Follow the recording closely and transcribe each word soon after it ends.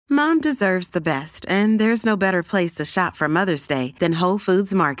Mom deserves the best, and there's no better place to shop for Mother's Day than Whole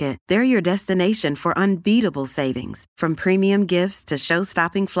Foods Market. They're your destination for unbeatable savings, from premium gifts to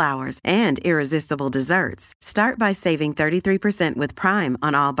show-stopping flowers and irresistible desserts. Start by saving 33% with Prime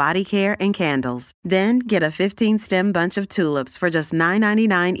on all body care and candles. Then get a 15-stem bunch of tulips for just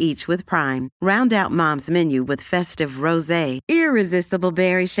 $9.99 each with Prime. Round out Mom's menu with festive rosé, irresistible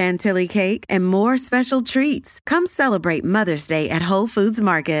berry chantilly cake, and more special treats. Come celebrate Mother's Day at Whole Foods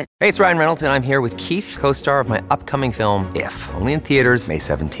Market. Hey, it's Ryan Reynolds, and I'm here with Keith, co-star of my upcoming film, If, only in theaters May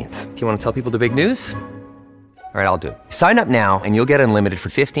 17th. Do you want to tell people the big news? All right, I'll do it. Sign up now and you'll get unlimited for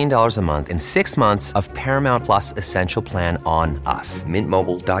 $15 a month and 6 months of Paramount Plus Essential Plan on us.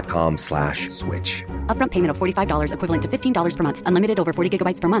 MintMobile.com/switch. Upfront payment of $45 equivalent to $15 per month. Unlimited over 40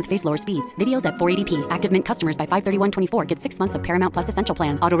 gigabytes per month. Face lower speeds. Videos at 480p. Active Mint customers by 531.24 get 6 months of Paramount Plus Essential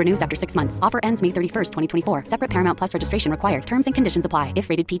Plan. Auto renews after 6 months. Offer ends May 31st, 2024. Separate Paramount Plus registration required. Terms and conditions apply if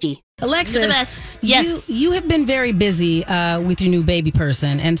rated PG. Alexis, Yes. you have been very busy with your new baby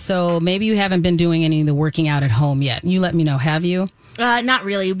person, and so maybe you haven't been doing any of the working out at home yet. You let me know, have you? Not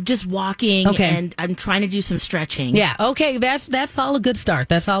really. Just walking, Okay. and I'm trying to do some stretching. Yeah, okay, that's all a good start.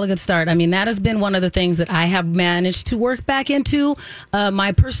 That's all a good start. I mean, that has been one of the things that I have managed to work back into.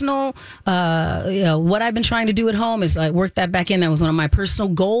 My personal, what I've been trying to do at home is work that back in. That was one of my personal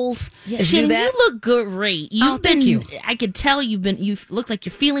goals. Is Shannon, do that. you look great. Thank you. I could tell you look like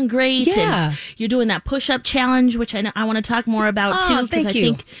you're feeling great. Yeah. And you're doing that push-up challenge, which I want to talk more about too. Thank I you.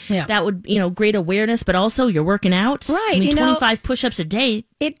 think Yeah. that would, great awareness, but also you're working out. Right, I mean, you know, 25 push-ups a day.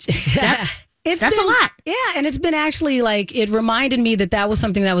 That's been a lot. Yeah, and it's been actually it reminded me that was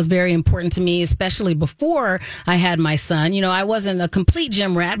something that was very important to me, especially before I had my son. I wasn't a complete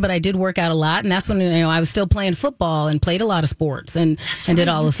gym rat, but I did work out a lot, and that's when I was still playing football and played a lot of sports and did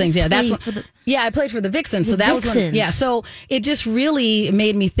all those things. Yeah, that's what. I played for the Vixens, so that was when. Yeah, so it just really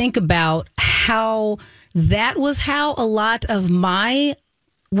made me think about how that was how a lot of my.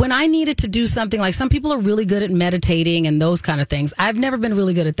 When I needed to do something, like some people are really good at meditating and those kind of things. I've never been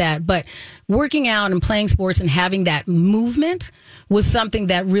really good at that, but working out and playing sports and having that movement was something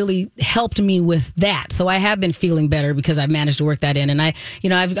that really helped me with that. So I have been feeling better because I've managed to work that in. And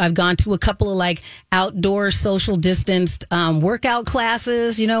I've gone to a couple of outdoor social distanced workout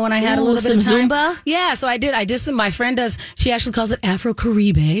classes, when I had a little bit of time. Zumba? Yeah, so I did some, my friend does, she actually calls it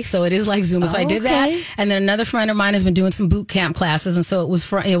Afro-Caribe. So it is like Zumba. So I did that. And then another friend of mine has been doing some boot camp classes. And so it was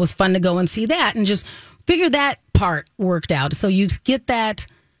fun to go and see that and just figure that part worked out. So you get that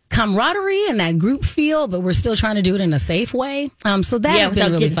camaraderie and that group feel, but we're still trying to do it in a safe way. So that has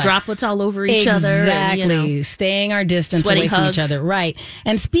been really fun. Droplets all over each other. Exactly. Staying our distance Sweaty away from hugs. each other. Right.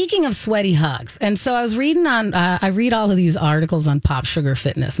 And speaking of sweaty hugs, and so I was reading I read all of these articles on Pop Sugar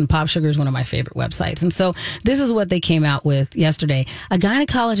Fitness, and Pop Sugar is one of my favorite websites. And so this is what they came out with yesterday. A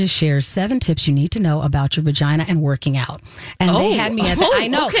gynecologist shares 7 tips you need to know about your vagina and working out. And they had me at that. I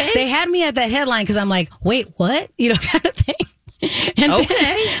know. Okay. They had me at that headline because I'm like, wait, what? Kind of thing. And Okay.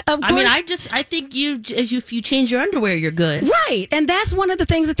 then, of course, I think if you change your underwear, you're good. Right. And that's one of the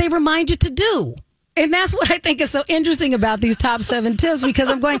things that they remind you to do. And that's what I think is so interesting about these top 7 tips, because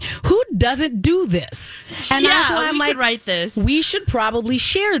I'm going, who doesn't do this? And that's why I'm like, write this. We should probably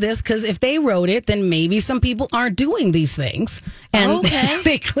share this, because if they wrote it, then maybe some people aren't doing these things. And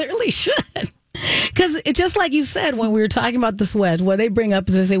they clearly should. Because just like you said, when we were talking about the sweat, what they bring up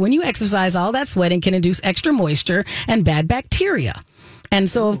is they say, when you exercise, all that sweating can induce extra moisture and bad bacteria. And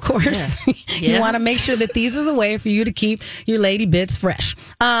so, of course, you want to make sure that these is a way for you to keep your lady bits fresh.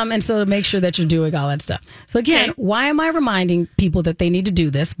 And so to make sure that you're doing all that stuff. So again, why am I reminding people that they need to do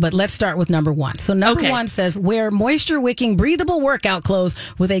this? But let's start with number 1. So number 1 says, wear moisture-wicking breathable workout clothes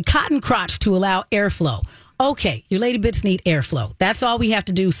with a cotton crotch to allow airflow. Okay, your lady bits need airflow. That's all we have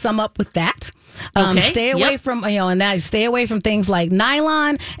to do. Sum up with that. Stay away from stay away from things like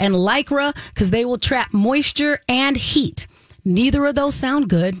nylon and Lycra, because they will trap moisture and heat. Neither of those sound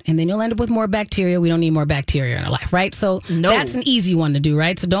good, and then you'll end up with more bacteria. We don't need more bacteria in our life, right? So that's an easy one to do,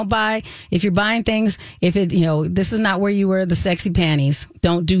 right? So don't buy, if you're buying things, if it, this is not where you wear the sexy panties.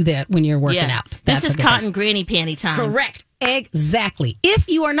 Don't do that when you're working out. This is cotton granny panty time. Correct. Exactly. If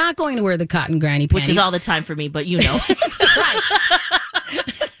you are not going to wear the cotton granny panties, which is all the time for me, but right.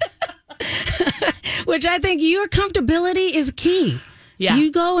 Which I think your comfortability is key. Yeah.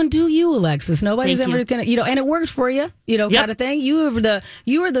 You go and do you, Alexis. Nobody's ever going to, and it worked for you, kind of thing. You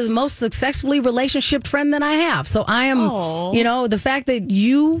were the most successfully relationship friend that I have. So I am, the fact that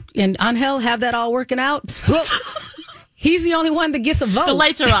you and Angel have that all working out, well, he's the only one that gets a vote. The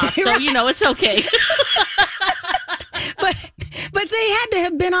lights are off, so it's okay. But they had to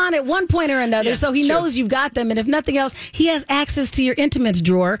have been on at one point or another, so he knows you've got them. And if nothing else, he has access to your intimates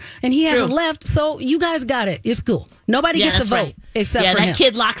drawer, and he hasn't left, so you guys got it. It's cool. Nobody gets a vote except for him. Yeah, that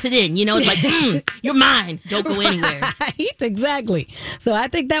kid locks it in. It's like, you're mine. Don't go anywhere. Right, exactly. So I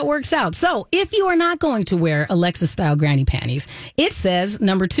think that works out. So if you are not going to wear Alexis-style granny panties, it says,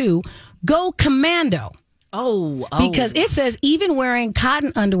 number 2, go commando. Oh. Because it says even wearing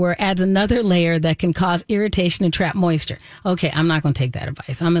cotton underwear adds another layer that can cause irritation and trap moisture. Okay, I'm not going to take that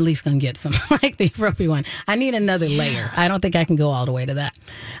advice. I'm at least going to get some like the appropriate one. I need another layer. I don't think I can go all the way to that.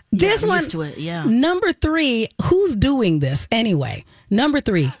 This one, used to it, number 3, who's doing this anyway? Number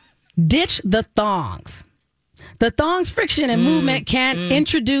 3, ditch the thongs. The thong's friction and movement can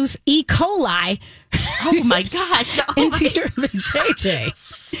introduce E. coli. Oh my gosh! Into your JJ.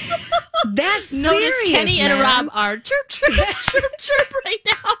 That's serious. Notice Kenny man. and Rob are chirp, chirp, chirp, chirp right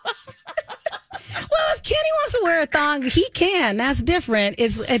now. Well, if Kenny wants to wear a thong, he can. That's different.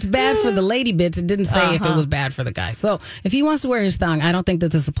 It's bad for the lady bits. It didn't say if it was bad for the guy. So if he wants to wear his thong, I don't think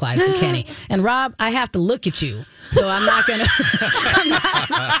that this applies to Kenny. And Rob, I have to look at you, so I'm not gonna.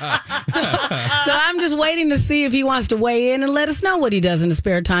 So I'm just waiting to see if he wants to weigh in and let us know what he does in his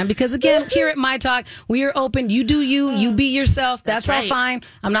spare time. Because again, here at My Talk, we are open. You do you. You be yourself. That's all fine.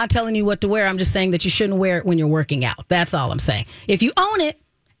 I'm not telling you what to wear. I'm just saying that you shouldn't wear it when you're working out. That's all I'm saying. If you own it.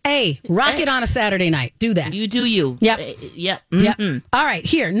 Hey, rock it on a Saturday night. Do that. You do you. Yep. Yep. Yep. All right,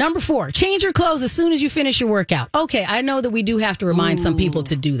 here, number 4. Change your clothes as soon as you finish your workout. Okay, I know that we do have to remind some people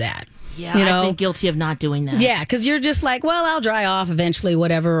to do that. Yeah, I've been guilty of not doing that. Yeah, because you're just like, well, I'll dry off eventually,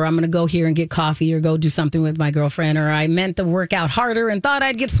 whatever, or I'm going to go here and get coffee or go do something with my girlfriend, or I meant to work out harder and thought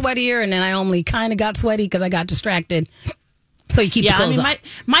I'd get sweatier, and then I only kind of got sweaty because I got distracted. So you keep the clothes on.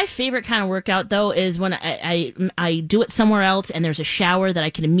 My favorite kind of workout, though, is when I do it somewhere else and there's a shower that I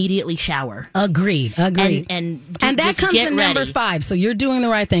can immediately shower. Agreed. And that comes in number 5. So you're doing the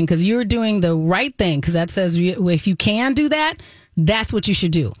right thing because you're doing the right thing because that says if you can do that, that's what you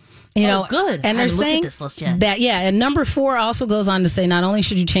should do. Good. And they're saying that, and number 4 also goes on to say not only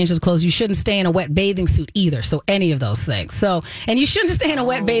should you change those clothes, you shouldn't stay in a wet bathing suit either. So any of those things. So, and you shouldn't stay in a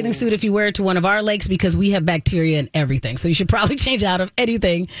wet bathing suit if you wear it to one of our lakes because we have bacteria and everything. So you should probably change out of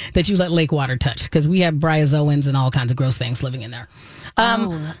anything that you let lake water touch because we have bryozoans and all kinds of gross things living in there.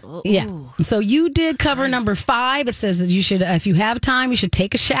 Yeah. So you did cover number 5. It says that you should, if you have time, you should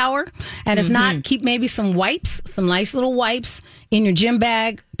take a shower. And if not, keep maybe some wipes, some nice little wipes in your gym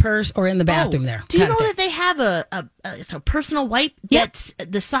bag, purse, or in the bathroom there. Do you know that they have a personal wipe that's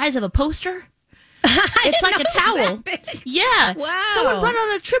the size of a poster? It's like a towel. Yeah. Wow. Someone brought it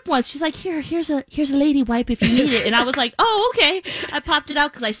on a trip once. She's like, here's a lady wipe if you need it. And I was like, oh, okay. I popped it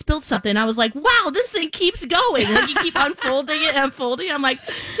out because I spilled something. I was like, wow, this thing keeps going. And you keep unfolding it and unfolding. I'm like,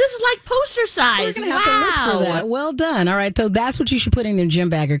 this is like poster size. We're going to have to look for that. Well done. All right. So that's what you should put in your gym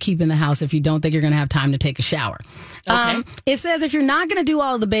bag or keep in the house if you don't think you're going to have time to take a shower. Okay. It says if you're not going to do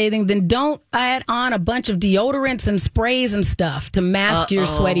all the bathing, then don't add on a bunch of deodorants and sprays and stuff to mask your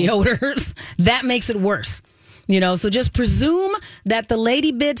sweaty odors. That makes it worse. So just presume that the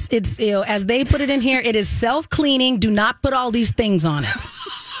lady bits, it's as they put it in here, it is self-cleaning. Do not put all these things on it.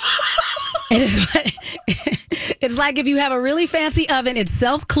 It's like if you have a really fancy oven, it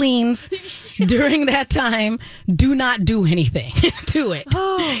self-cleans during that time. Do not do anything to it.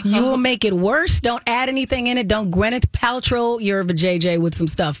 You will make it worse. Don't add anything in it. Don't Gwyneth Paltrow your vajayjay with some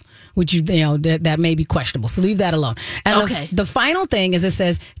stuff which that may be questionable. So leave that alone. And the final thing is it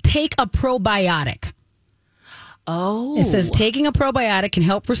says take a probiotic. Oh. It says taking a probiotic can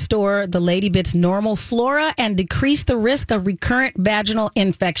help restore the lady bit's normal flora and decrease the risk of recurrent vaginal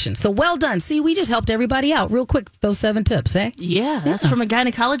infection. So well done. See, we just helped everybody out real quick. Those 7 tips, eh? Yeah, that's from a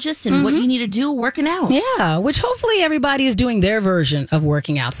gynecologist and what you need to do working out. Yeah, which hopefully everybody is doing their version of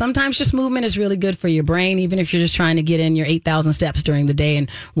working out. Sometimes just movement is really good for your brain, even if you're just trying to get in your 8,000 steps during the day and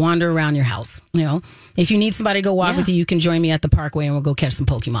wander around your house. If you need somebody to go walk with you, you can join me at the Parkway and we'll go catch some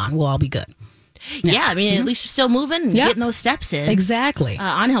Pokemon. We'll all be good. Yeah, I mean, at least you're still moving and getting those steps in. Exactly.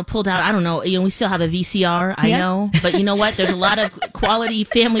 Angel pulled out, I don't know, we still have a VCR, I know. But you know what? There's a lot of quality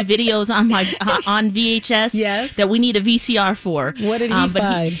family videos on on VHS that we need a VCR for. What did he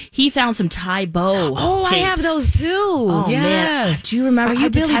find? He found some Thai Bo tapes. I have those too. Oh, yes. Man. Do you remember? Are you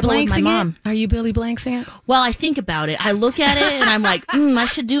Billy Blanksing it? Are you Billy Blanksing it? Well, I think about it. I look at it and I'm like, I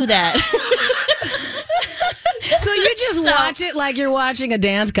should do that. So you just watch it like you're watching a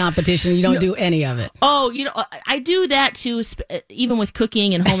dance competition. You don't do any of it. Oh, I do that too, even with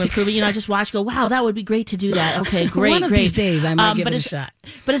cooking and home improvement. I just watch, go, wow, that would be great to do that. Okay, great. One of these days I might give it a shot.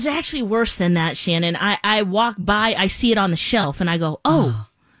 But it's actually worse than that, Shannon. I walk by, I see it on the shelf, and I go, oh,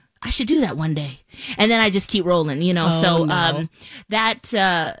 I should do that one day. And then I just keep rolling, you know. That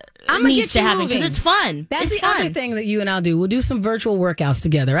I'm needs to happen because it's fun. That's it's the other thing that you and I'll do. We'll do some virtual workouts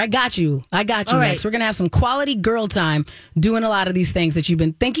together. I got you. All Lex. right. We're going to have some quality girl time doing a lot of these things that you've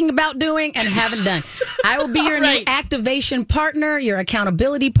been thinking about doing and haven't done. I will be your new activation partner, your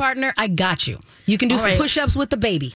accountability partner. I got you. You can do some push-ups with the baby.